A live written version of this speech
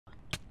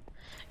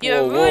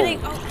You're Whoa, ruining.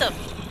 whoa. Oh, the.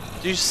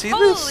 Do you see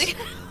Holy. this?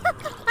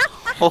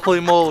 Holy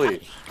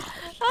moly.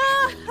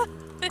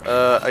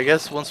 I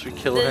guess once we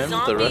kill The him, the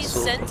zombie rest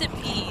will...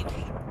 centipede.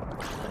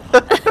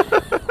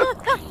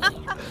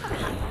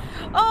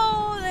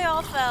 Oh, they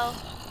all fell.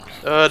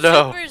 Oh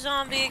no. Super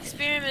zombie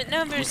experiment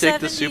number You take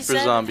the 77. super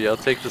zombie, I'll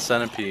take the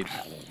centipede.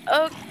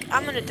 Oh,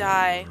 I'm gonna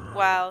die.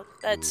 Wow,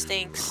 that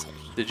stinks.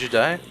 Did you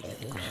die?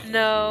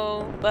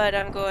 No, but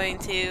I'm going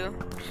to.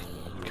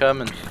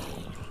 Coming.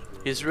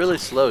 He's really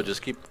slow,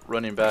 just keep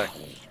running back.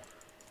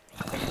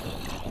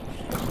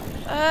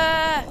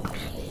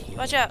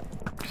 Watch out.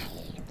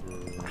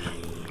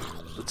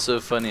 It's so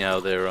funny how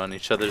they're on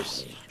each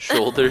other's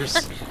shoulders.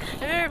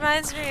 It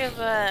reminds me of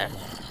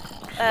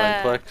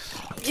Mindplex.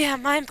 Yeah,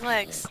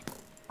 Mindplex.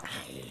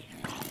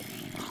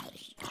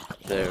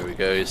 There we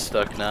go, he's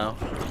stuck now.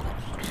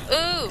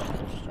 Ooh,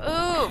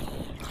 ooh.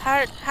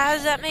 How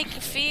does that make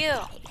you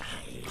feel?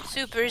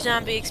 Super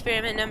zombie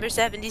experiment number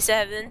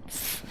 77.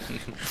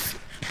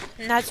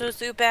 Not so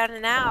super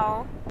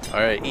now.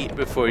 Alright, eat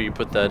before you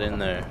put that in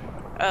there.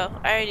 Oh,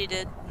 I already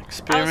did.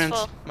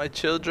 Experiments, my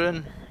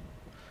children.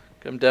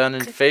 Come down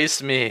and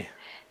face me.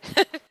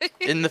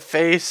 In the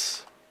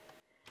face.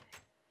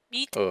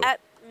 Meet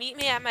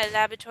me at my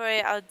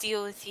laboratory. I'll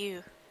deal with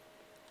you.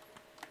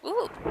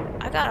 Ooh,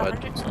 I got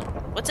 100 souls.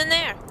 What's in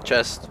there?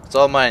 Chest. It's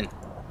all mine.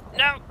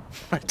 No.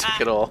 I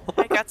took it all.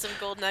 I got some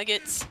gold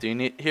nuggets. Do you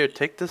need... Here,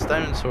 take this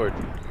diamond sword.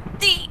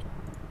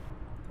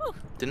 Whew.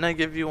 Didn't I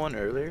give you one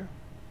earlier?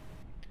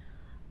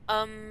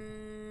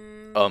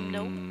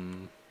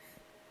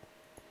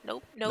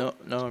 Nope. Nope.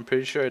 No, I'm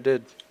pretty sure I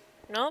did.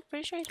 No,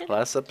 pretty sure you did.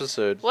 Last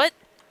episode. What?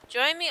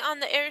 Join me on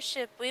the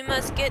airship. We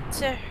must get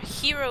to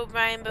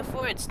Herobrine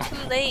before it's too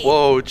late.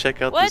 Whoa,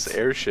 check out this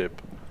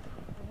airship.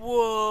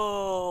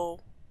 Whoa.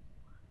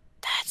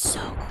 That's so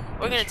cool.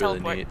 We're gonna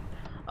teleport. Really neat.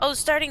 Oh,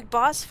 starting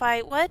boss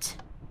fight. What?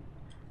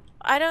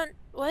 I don't...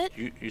 What?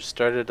 You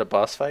started a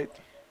boss fight?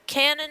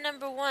 Cannon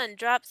number 1.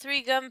 Drop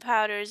 3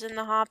 gunpowders in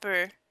the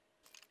hopper.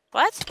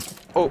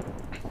 What? Oh.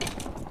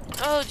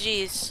 Oh,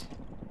 jeez.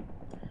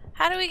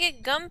 How do we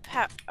get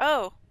gunpowder?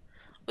 Oh.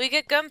 We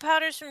get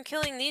gunpowders from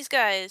killing these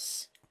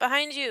guys.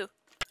 Behind you.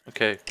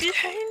 Okay.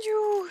 Behind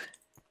you.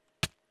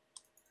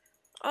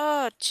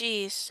 Oh,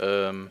 jeez.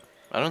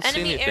 I don't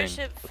see anything. Enemy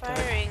airship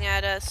firing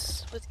at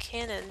us with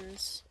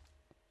cannons.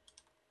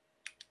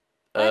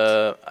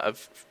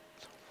 I've...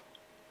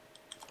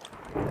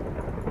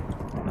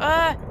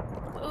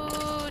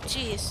 Oh,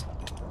 jeez.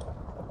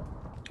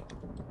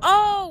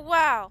 Oh,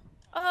 wow.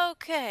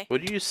 Okay.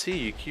 What do you see?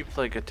 You keep,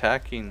 like,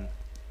 attacking...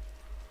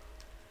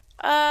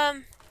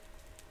 Oh,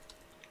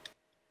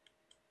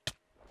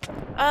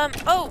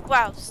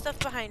 wow. Stuff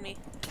behind me.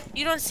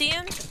 You don't see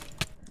him?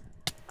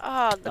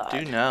 Oh, Lord.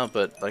 I do now,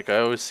 but, like, I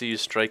always see you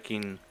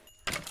striking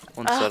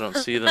once I don't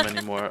see them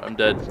anymore. I'm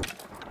dead.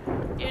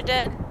 You're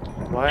dead.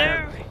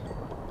 Why?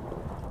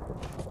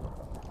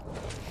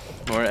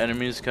 More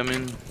enemies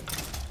coming.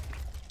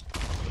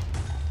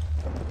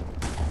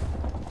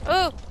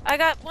 Oh, I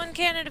got 1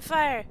 cannon to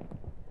fire.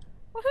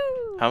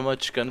 Woohoo! How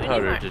much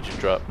gunpowder did you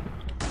drop?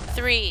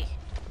 3.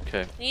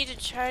 Okay. Need to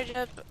charge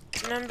up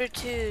number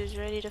 2's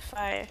ready to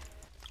fire.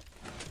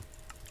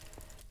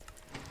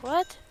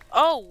 What?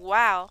 Oh,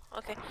 wow.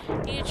 Okay.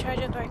 Need to charge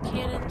up our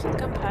cannons with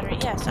gunpowder.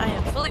 Yes, I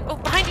am fully... Oh,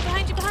 behind you,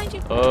 behind you, behind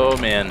you! Oh,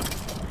 man.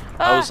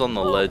 I was on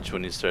the ledge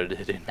when he started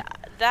hitting.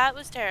 That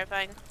was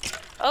terrifying.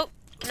 Oh,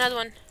 another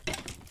one.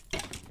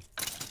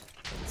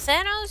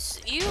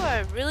 Thanos, you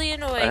are really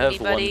annoying I have me,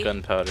 buddy.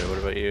 1 gunpowder. What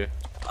about you?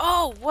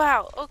 Oh,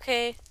 wow.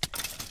 Okay.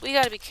 We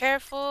gotta be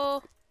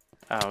careful.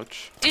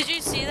 Ouch. Did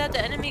you see that?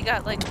 The enemy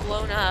got, like,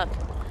 blown up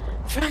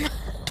from...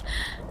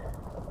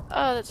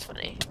 Oh, that's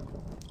funny.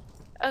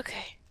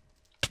 Okay.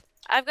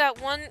 I've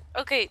got 1...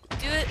 Okay,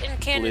 do it in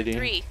cannon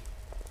 3.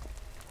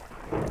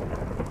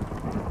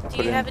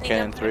 Do you have any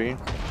cannon gunpowder?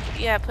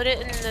 3? Yeah, put it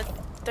in the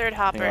 3rd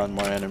hopper. Hang on,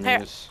 more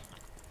enemies.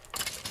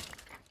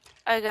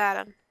 I got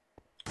him.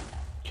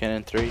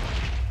 Cannon 3?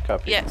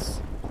 Copy. Yes,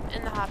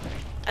 in the hopper.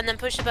 And then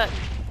push the button.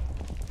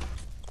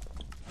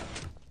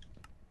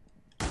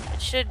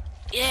 It should...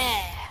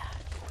 Yeah!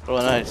 Oh,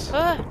 nice.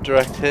 Ah.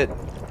 Direct hit.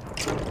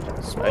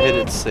 Sweet. I hit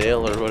its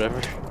sail or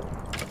whatever.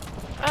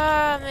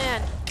 Oh,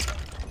 man.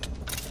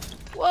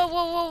 Whoa,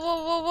 whoa, whoa,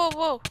 whoa, whoa, whoa,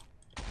 whoa.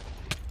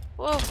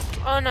 Whoa.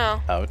 Oh,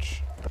 no.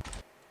 Ouch.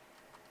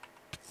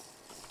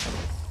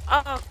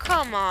 Oh,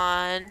 come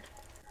on.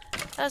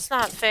 That's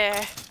not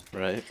fair.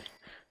 Right.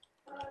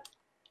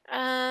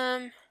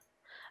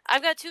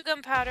 I've got 2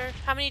 gunpowder.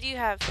 How many do you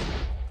have?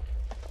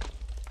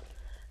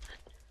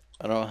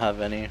 I don't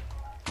have any.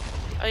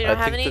 Oh, you don't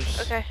have any?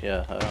 there's- Okay.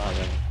 Yeah, I don't have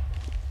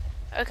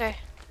any. Okay.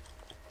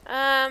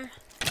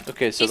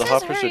 Okay, so He the says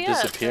hoppers are hurry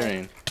up,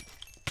 disappearing.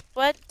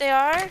 What? They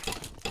are?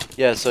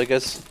 Yeah, so I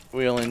guess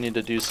we only need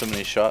to do so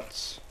many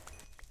shots.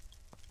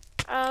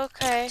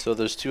 Okay. So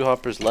there's 2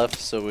 hoppers left,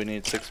 so we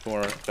need 6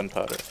 more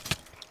gunpowder.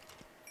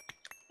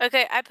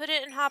 Okay, I put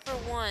it in hopper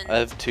 1. I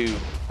have 2.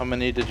 How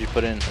many did you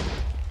put in?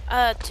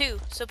 2.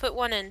 So put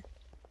 1 in.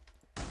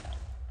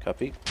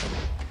 Copy.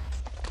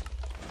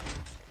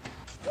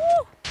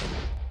 Woo!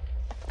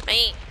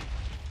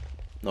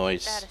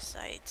 Noise. Out of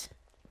sight.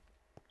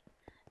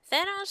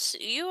 Thanos,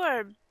 you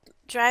are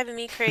driving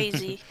me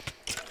crazy.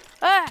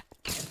 Ah!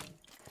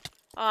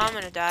 Oh, I'm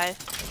gonna die.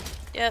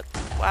 Yep.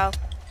 Wow.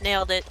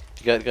 Nailed it.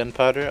 You got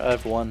gunpowder? I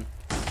have one.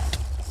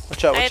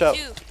 Watch out, I watch have out.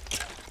 2.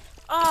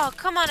 Oh,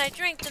 come on, I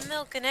drank the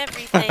milk and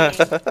everything.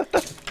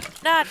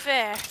 Not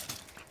fair.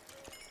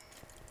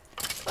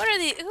 What are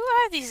who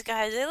are these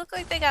guys? They look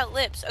like they got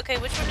lips. Okay,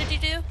 which one did you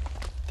do?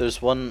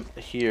 There's one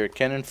here.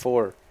 Cannon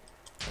 4.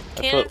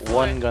 I Cannon put 4.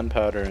 1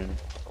 gunpowder in.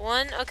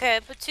 1? Okay, I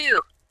put 2.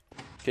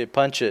 Okay,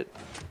 punch it.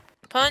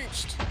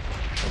 Punched.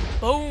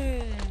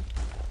 Boom.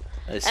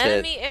 I said.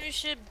 Enemy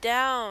airship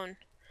down.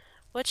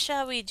 What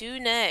shall we do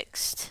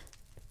next?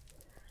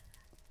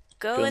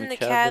 Go in the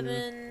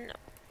cabin.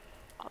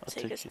 I'll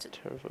take us to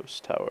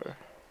Tervos Tower.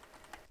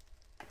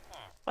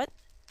 What?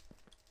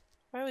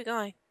 Where are we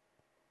going?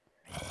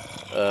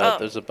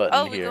 There's a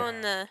button we here. go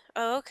in the.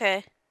 Oh,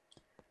 okay.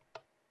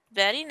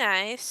 Very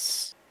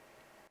nice.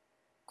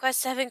 Quest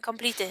 7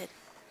 completed.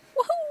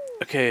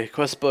 Woohoo! Okay,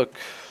 quest book.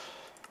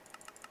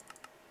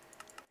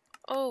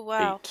 Oh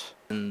wow. 8.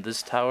 In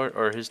this tower,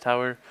 or his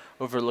tower,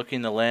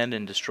 overlooking the land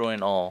and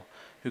destroying all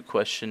who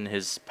question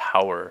his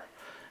power.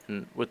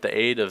 And with the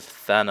aid of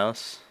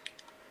Thanos,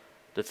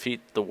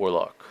 defeat the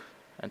warlock.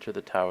 Enter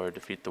the tower,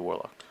 defeat the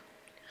warlock.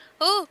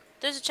 Ooh,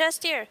 there's a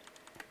chest here.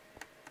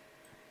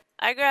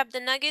 I grabbed the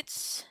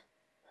nuggets.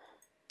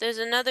 There's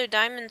another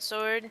diamond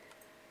sword.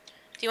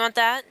 Do you want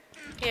that?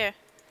 Here.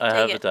 I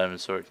have it. a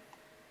diamond sword.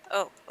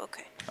 Oh,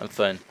 okay. I'm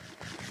fine.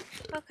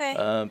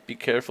 Okay. Be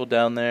careful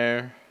down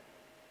there.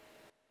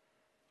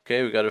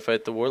 Okay, we gotta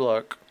fight the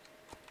warlock.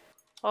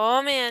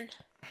 Oh man.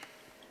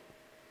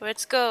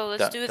 Let's go.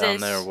 Let's do this. Down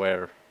there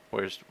where?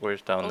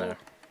 Where's down there?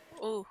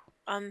 Ooh.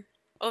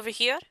 Over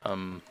here?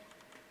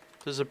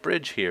 There's a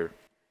bridge here.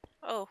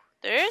 Oh,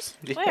 there is?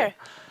 Yeah, Where?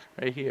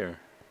 right here.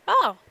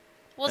 Oh.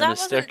 Well, and that a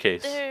wasn't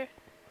staircase. there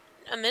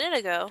a minute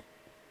ago.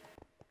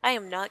 I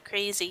am not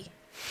crazy.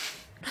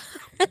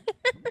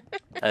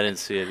 I didn't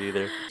see it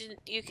either.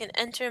 You can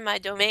enter my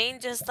domain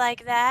just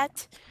like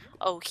that?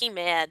 Oh, he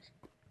mad.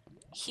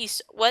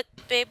 He's... What?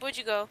 Babe, where'd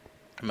you go?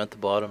 I'm at the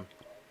bottom.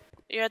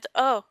 You're at the...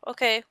 Oh,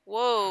 okay.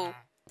 Whoa.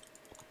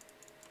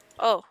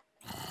 Oh.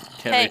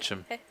 Can't reach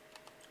him. Hey.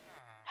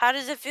 How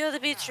does it feel to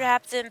be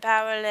trapped and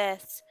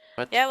powerless?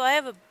 What? Yeah, well, I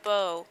have a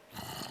bow.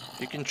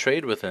 You can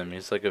trade with him.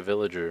 He's like a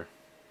villager.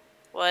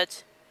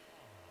 What?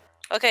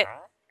 Okay.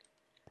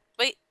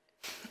 Wait.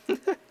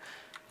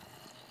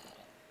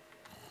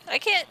 I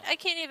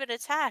can't even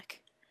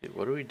attack. Dude,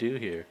 what do we do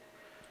here?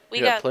 We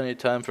got plenty of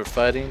time for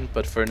fighting,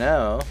 but for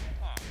now...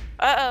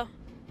 Uh-oh.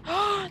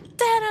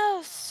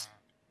 Thanos!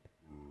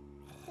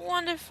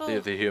 Wonderful.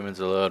 Leave the humans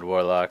alone,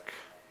 warlock.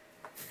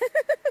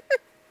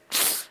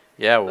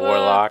 Yeah,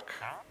 warlock.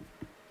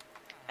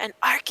 An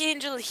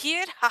archangel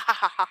here? Ha ha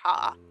ha ha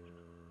ha.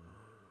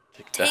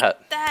 Take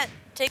that.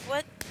 Take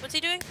what? What's he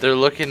doing? They're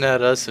looking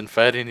at us and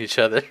fighting each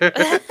other.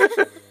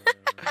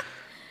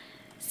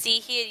 See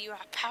here, you are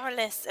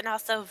powerless and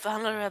also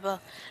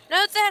vulnerable.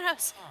 No,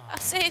 Thanos! I'll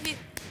save you.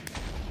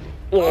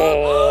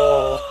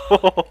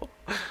 Whoa!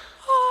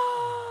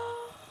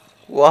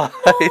 Why,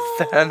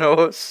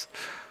 Thanos?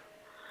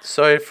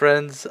 Sorry,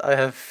 friends, I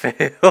have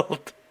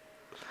failed.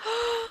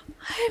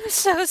 I'm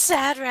so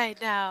sad right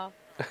now.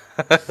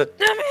 Let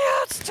me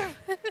out,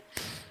 stupid.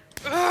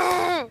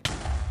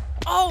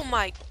 Oh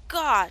my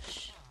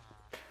gosh.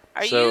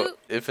 Are you...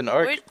 if an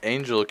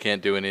archangel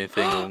can't do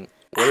anything,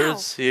 what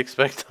does he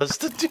expect us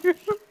to do?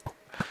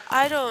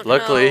 I don't know.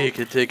 Luckily, he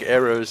could take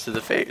arrows to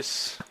the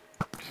face.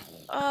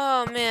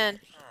 Oh, man.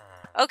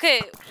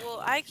 Okay,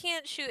 well, I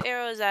can't shoot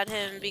arrows at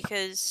him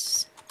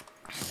because...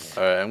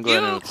 Alright, I'm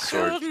going in with the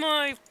sword. You killed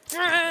my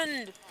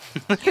friend!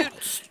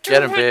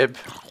 Get him, babe.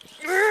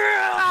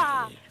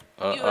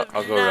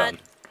 I'll go around.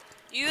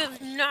 You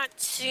have not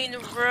seen the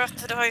wrath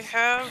that I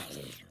have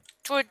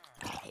toward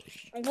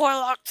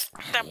warlocks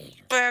the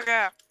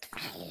burger.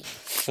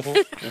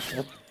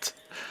 What?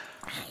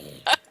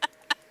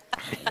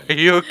 Are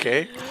you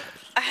okay?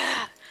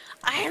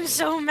 I am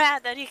so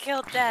mad that he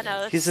killed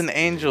Thanos. He's an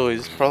angel.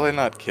 He's probably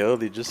not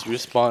killed. He just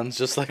respawns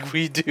just like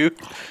we do.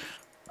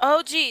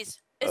 Oh, jeez.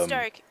 It's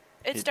dark.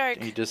 It's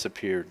dark. He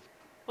disappeared.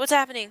 What's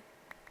happening?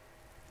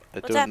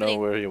 I don't know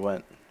where he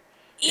went.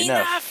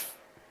 Enough!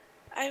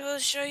 I will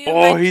show you.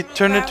 Oh, he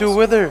turned into a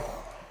wither.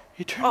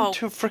 He turned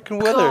into a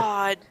freaking wither.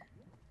 God.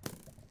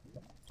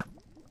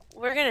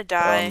 We're gonna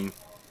die.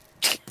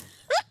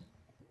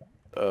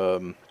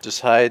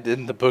 Just hide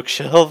in the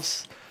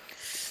bookshelves.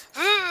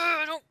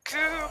 I don't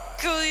care. I'll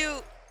kill you.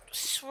 I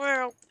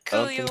swear I'll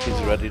kill you. I don't think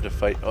he's ready to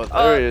fight. Oh,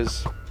 there he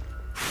is.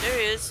 There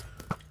he is.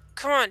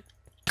 Come on.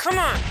 Come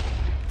on.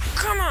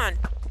 Come on.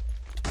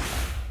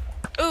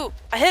 Ooh,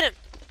 I hit him.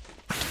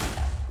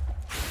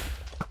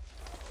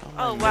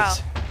 Oh, wow.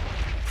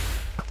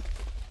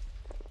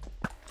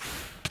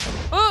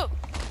 Oh,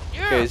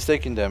 yeah. Okay, he's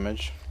taking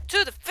damage.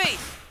 To the face.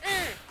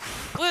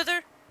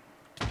 Wither.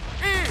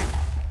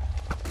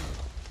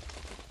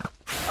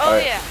 Oh,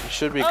 right, yeah. He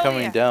should be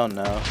coming down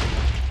now.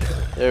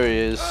 There he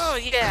is. Oh,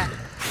 yeah.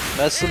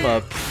 Mess him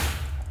up.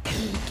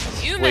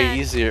 You it's You way man.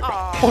 easier.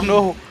 Aw. Oh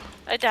no!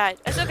 I died.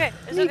 It's okay.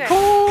 It's okay.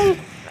 Nicole!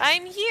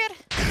 I'm here.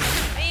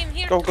 I am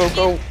here. Go, go,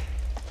 go!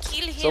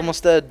 Kill him. He's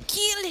almost dead.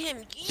 Kill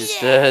him. He's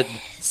dead.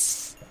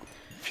 Yes.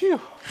 Phew.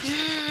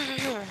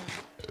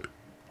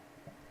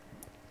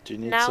 Do you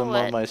need Now some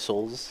what? of my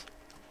souls?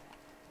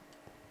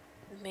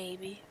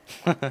 Maybe.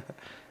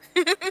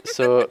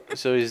 So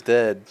he's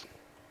dead.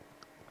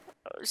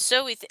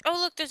 So we oh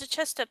look, there's a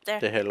chest up there.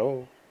 Say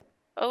hello.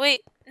 Oh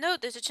wait, no,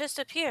 there's a chest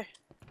up here.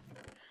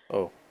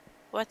 Oh.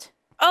 What?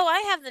 Oh, I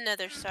have the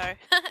nether star.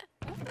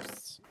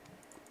 Oops.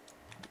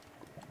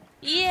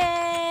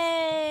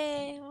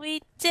 Yay!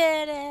 We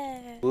did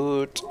it!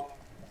 Woot.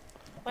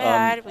 Where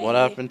are we? What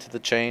happened to the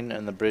chain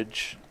and the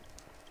bridge?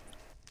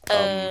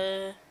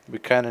 We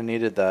kind of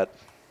needed that.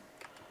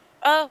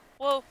 Oh,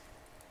 whoa.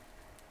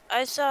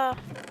 I saw...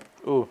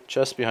 Ooh,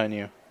 chest behind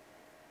you.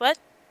 What?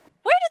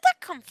 Where did that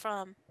come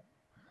from?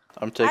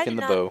 I'm taking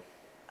the bow.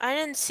 I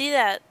didn't see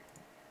that.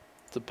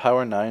 It's a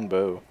power 9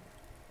 bow.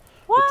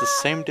 What? With the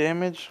same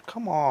damage?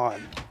 Come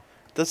on.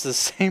 It does the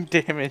same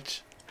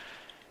damage.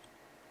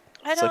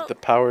 It's like the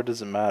power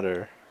doesn't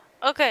matter.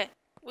 Okay,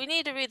 we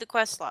need to read the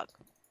quest log.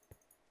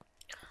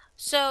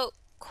 So,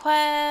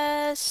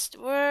 quest...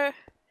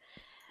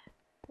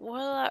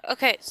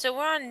 Okay, so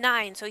we're on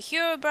 9. So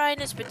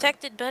Herobrine is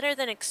protected better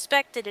than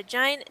expected. A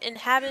giant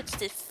inhabits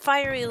the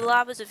fiery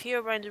lavas of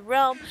Herobrine's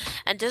realm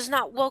and does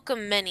not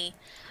welcome many.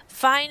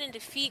 Find and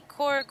defeat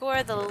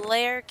Korogor, the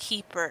Lair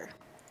Keeper.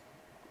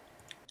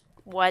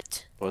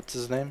 What? What's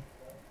his name?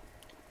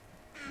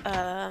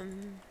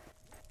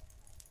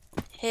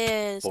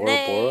 His Bora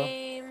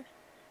name...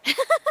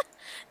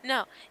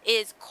 No,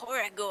 is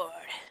Korogor.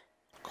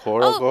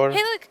 Korogor? Oh,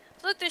 hey look!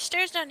 Look, there's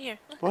stairs down here.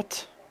 Look.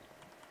 What?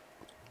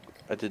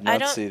 I did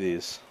not see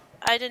these.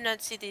 I did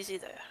not see these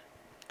either.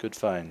 Good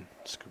find,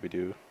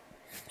 Scooby-Doo.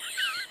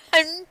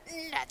 I'm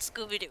not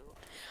Scooby-Doo.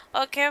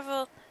 Oh,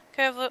 careful.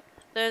 Careful.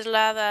 There's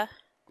lava.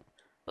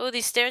 Oh,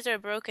 these stairs are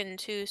broken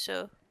too,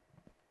 so...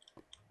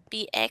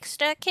 Be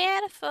extra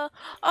careful.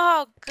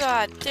 Oh,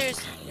 God. There's...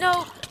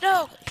 No!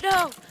 No!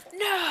 No!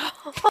 No!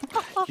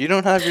 You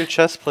don't have your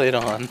chest plate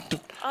on.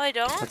 Oh, I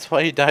don't? That's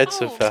why you died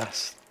so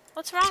fast.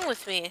 What's wrong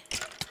with me?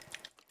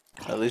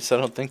 At least I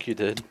don't think you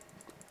did.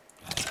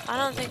 I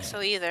don't think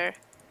so either.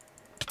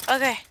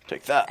 Okay.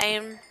 Take that.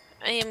 I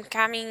am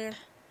coming.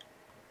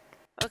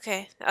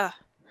 Okay. I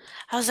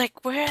was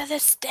like, where are the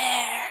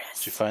stairs?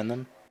 Did you find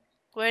them?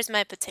 Where's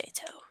my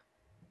potato?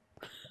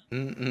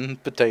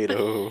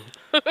 Potato.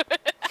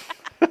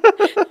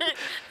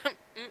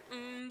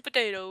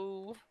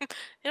 Potato. I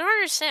don't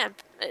understand.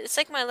 It's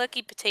like my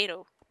lucky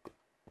potato.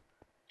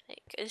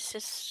 Like, it's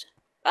just...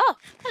 Oh,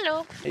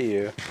 hello. Hey,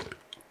 you.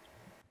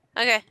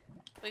 Okay.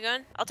 We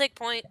going? I'll take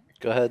point.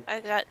 Go ahead.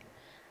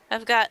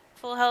 I've got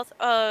full health.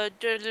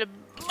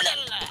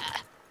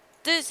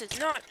 This is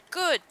not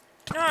good.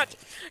 Not...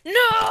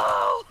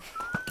 No!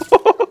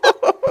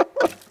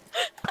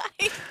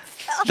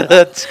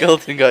 That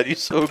skeleton got you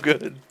so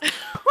good.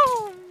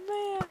 Oh,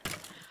 man.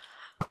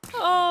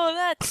 Oh,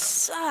 that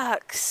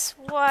sucks.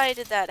 Why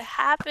did that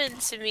happen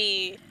to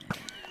me?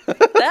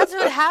 That's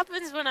what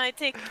happens when I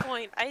take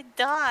point. I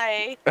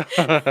die.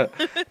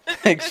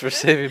 Thanks for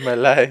saving my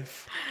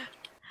life.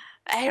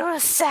 I will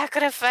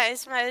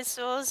sacrifice my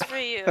souls for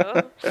you.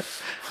 Oh,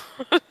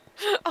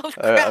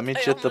 Alright, I'll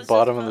meet you at the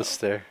bottom of the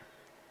stair.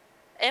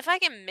 If I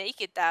can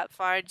make it that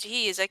far,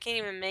 geez, I can't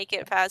even make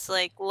it past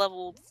like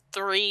level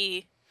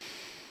 3.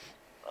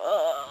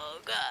 Oh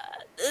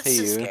god, this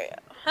is scary.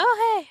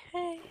 Oh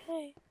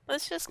hey,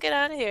 let's just get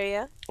out of here,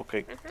 yeah.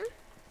 Okay.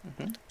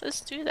 Let's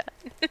do that.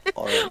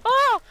 Alright.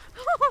 Oh!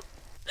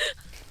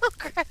 Oh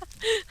crap!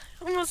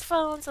 I almost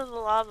fell into the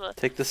lava.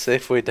 Take the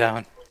safe way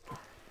down.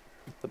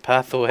 The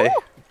path away.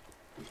 Ooh.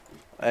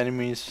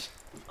 Enemies.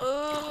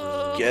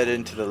 Get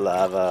into the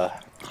lava.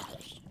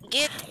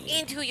 Get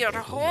into your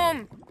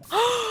home.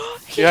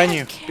 Behind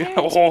you.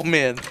 Oh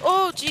man.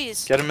 Oh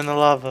jeez. Get him in the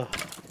lava.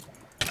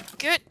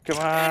 Good. Come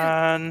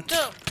on.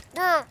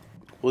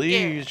 Will you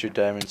use your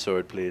diamond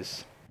sword,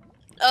 please?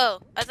 Oh,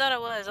 I thought I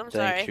was. I'm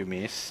sorry. Thank you,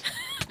 Miss.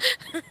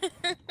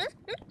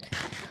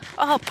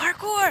 Oh,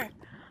 parkour!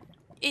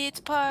 It's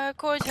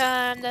parkour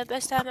time, the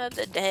best time of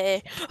the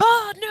day.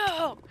 Oh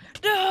no!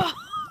 No!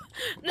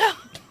 No!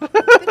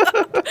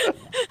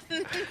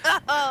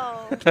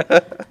 No!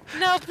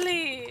 No,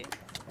 please!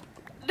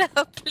 No,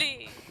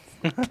 please!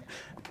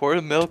 Pour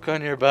the milk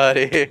on your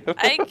body.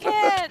 I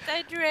can't!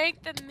 I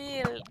drank the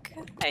milk.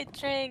 I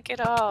drank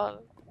it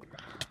all.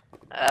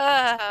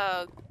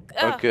 Oh,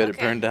 good, it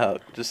burned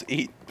out. Just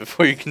eat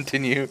before you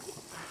continue.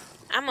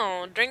 I'm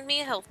gonna drink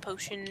me a health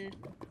potion.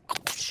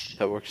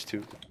 That works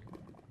too.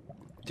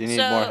 Do you need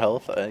more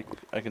health? I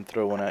can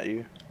throw one at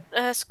you.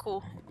 That's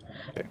cool.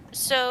 Okay.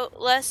 So,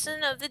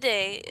 lesson of the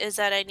day is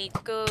that I need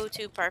to go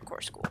to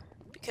parkour school.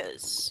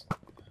 Because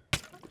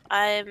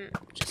I'm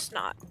just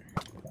not.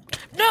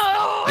 No!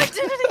 I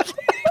did it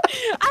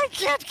again! I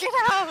can't get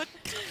out!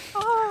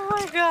 Oh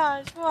my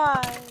gosh,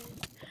 why?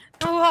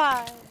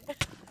 Why?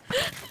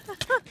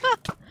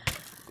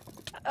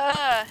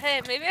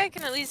 Hey, maybe I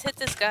can at least hit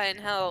this guy and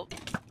help.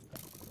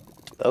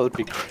 That would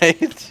be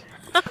great.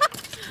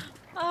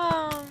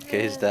 Oh,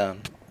 Okay, he's man.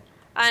 down.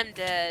 I'm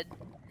dead.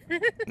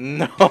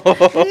 No.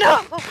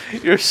 No!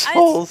 Your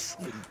souls.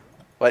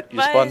 What? You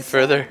My spawned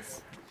further?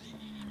 souls.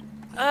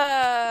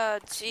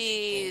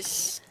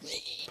 Jeez.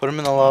 Put him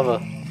in the lava.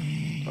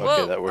 Okay,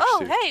 Whoa. that works Oh,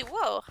 too. hey,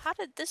 whoa. How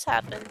did this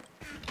happen?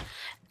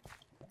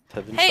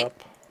 Heaven Hey,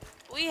 shop.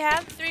 we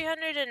have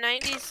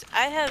 390s.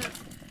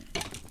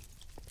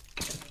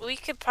 We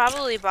could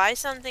probably buy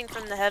something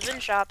from the Heaven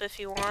shop if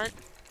you want.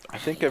 I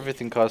think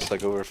everything costs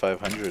like over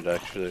 500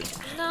 actually.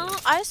 No,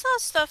 I saw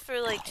stuff for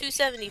like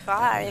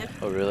 275.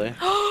 Oh really?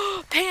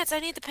 Pants! I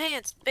need the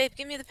pants! Babe,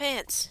 give me the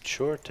pants.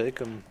 Sure, take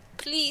them.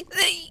 Please.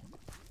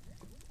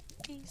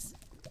 Please.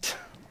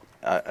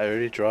 I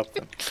already dropped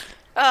them.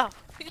 Oh,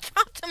 you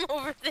dropped them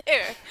over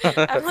there.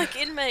 I'm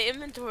like in my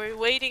inventory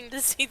waiting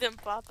to see them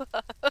pop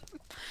up.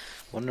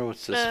 Wonder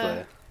what's this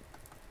way.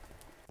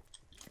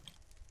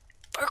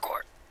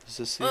 Parkour. Is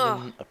this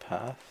even a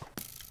path?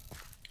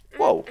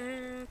 Whoa!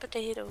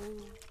 Potato.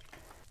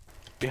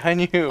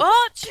 Behind you!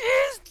 Oh,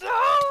 jeez,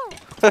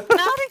 no!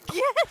 Not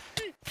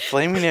again!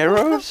 Flaming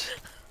arrows?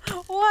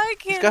 Why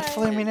can't He's got I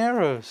flaming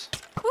arrows.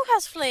 Who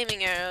has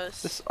flaming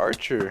arrows? This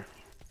archer.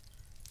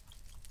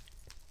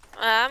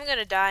 I'm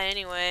gonna die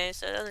anyway,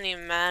 so it doesn't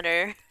even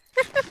matter.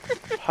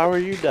 How are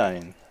you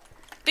dying?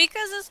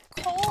 Because it's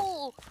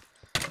coal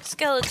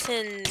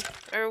skeleton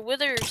or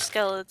wither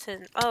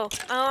skeleton. Oh,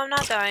 I'm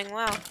not dying.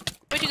 Wow,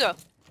 where'd you go?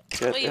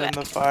 Get Where you in at?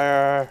 the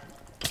fire.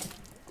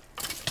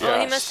 Oh,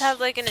 he must Yes. have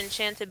like an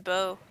enchanted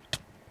bow.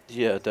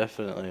 Yeah,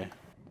 definitely.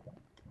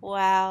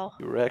 Wow.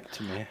 You wrecked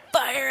me.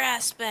 Fire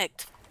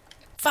aspect.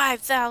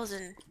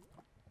 5,000.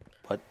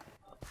 What?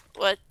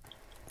 What?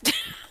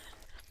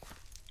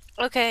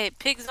 Okay,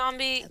 pig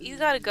zombie, you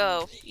gotta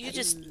go.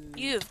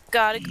 You've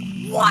gotta go.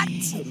 What?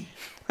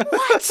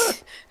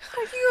 What?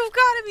 You've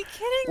gotta be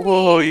kidding me.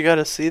 Whoa, you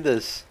gotta see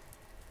this.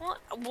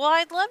 Well,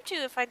 I'd love to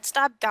if I'd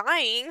stop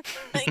dying,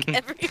 like,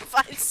 every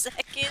 5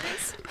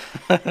 seconds.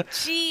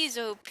 Jeez,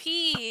 OP.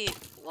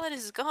 What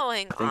is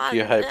going on? Thank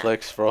you,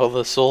 Hyplex, for all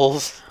the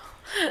souls.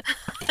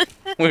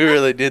 We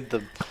really did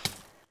them.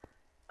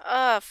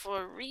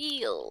 For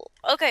real.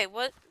 Okay,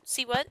 what?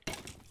 See what?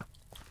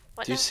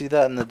 What Do you now? see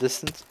that in the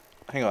distance?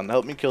 Hang on,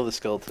 help me kill the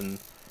skeleton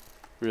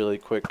really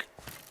quick.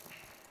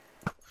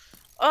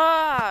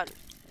 No!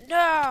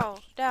 Now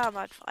I'm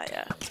on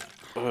fire.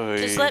 Oy.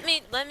 Just let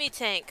me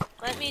tank.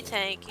 Let me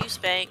tank. You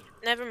spank.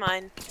 Never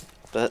mind.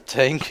 That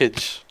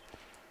tankage.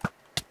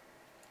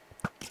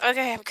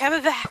 Okay, I'm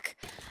coming back.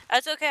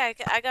 That's okay.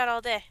 I got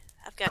all day.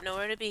 I've got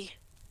nowhere to be.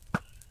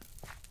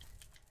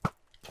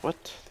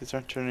 What? These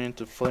aren't turning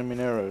into flaming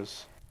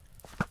arrows.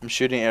 I'm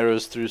shooting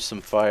arrows through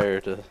some fire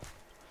to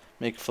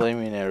make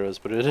flaming arrows,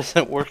 but it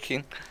isn't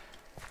working.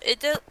 It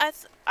does.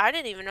 I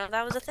didn't even know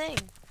that was a thing.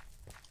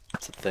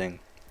 It's a thing.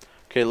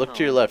 Okay, look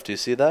to your left. Do you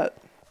see that?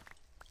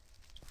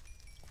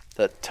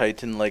 That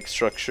titan-like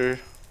structure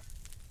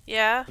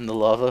Yeah. in the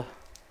lava?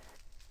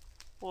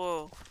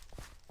 Whoa.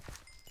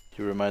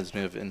 He reminds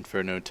me of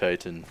Inferno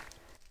Titan.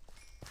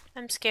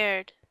 I'm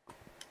scared.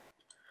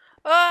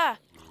 Ah!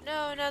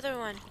 No, another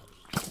one.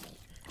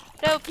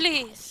 No,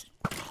 please.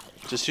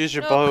 Just use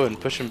your No. bow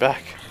and push him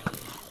back.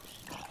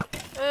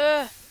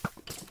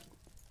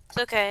 It's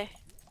okay.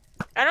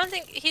 I don't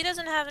think he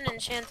doesn't have an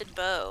enchanted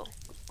bow,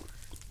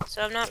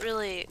 so I'm not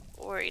really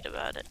worried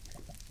about it.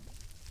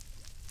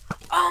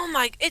 Oh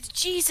my! It's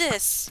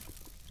Jesus!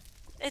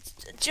 It's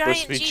giant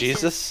Supposed to be Jesus.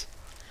 Jesus?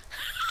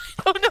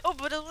 I don't know,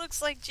 but it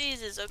looks like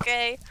Jesus.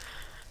 Okay.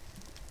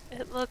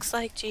 It looks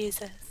like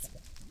Jesus.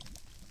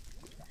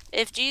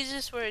 If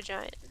Jesus were a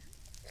giant,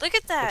 look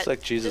at that. Looks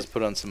like Jesus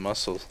put on some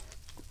muscles.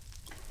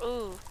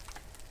 Ooh.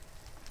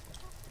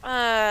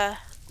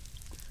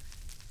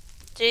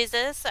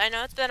 Jesus, I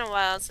know it's been a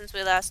while since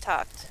we last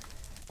talked,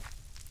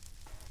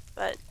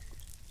 but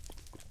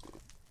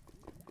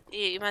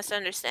you must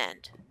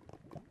understand.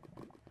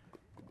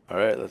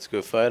 Alright, let's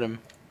go fight him.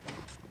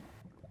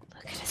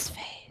 Look at his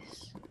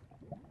face.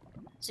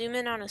 Zoom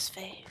in on his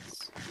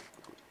face.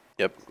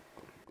 Yep.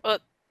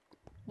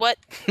 What?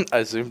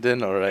 I zoomed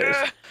in,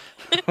 alright.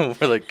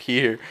 We're like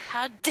here.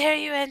 How dare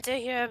you enter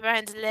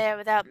Herobrine's lair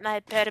without my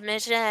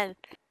permission?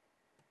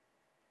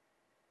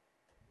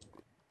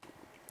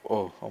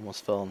 Oh,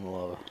 almost fell in the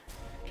lava.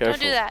 Careful.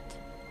 Don't do that.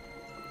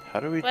 How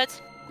do we...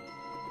 What?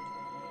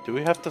 Do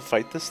we have to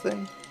fight this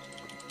thing?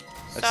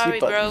 I Sorry, see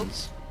bro.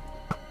 buttons.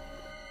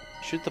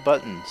 Shoot the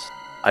buttons.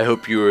 I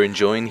hope you are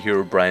enjoying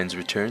Herobrine's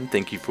Return.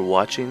 Thank you for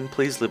watching.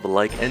 Please leave a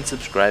like and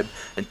subscribe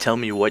and tell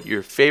me what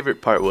your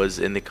favorite part was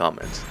in the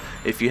comments.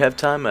 If you have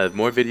time, I have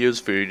more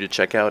videos for you to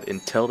check out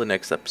until the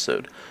next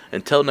episode.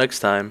 Until next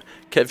time,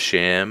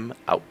 KevSham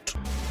out.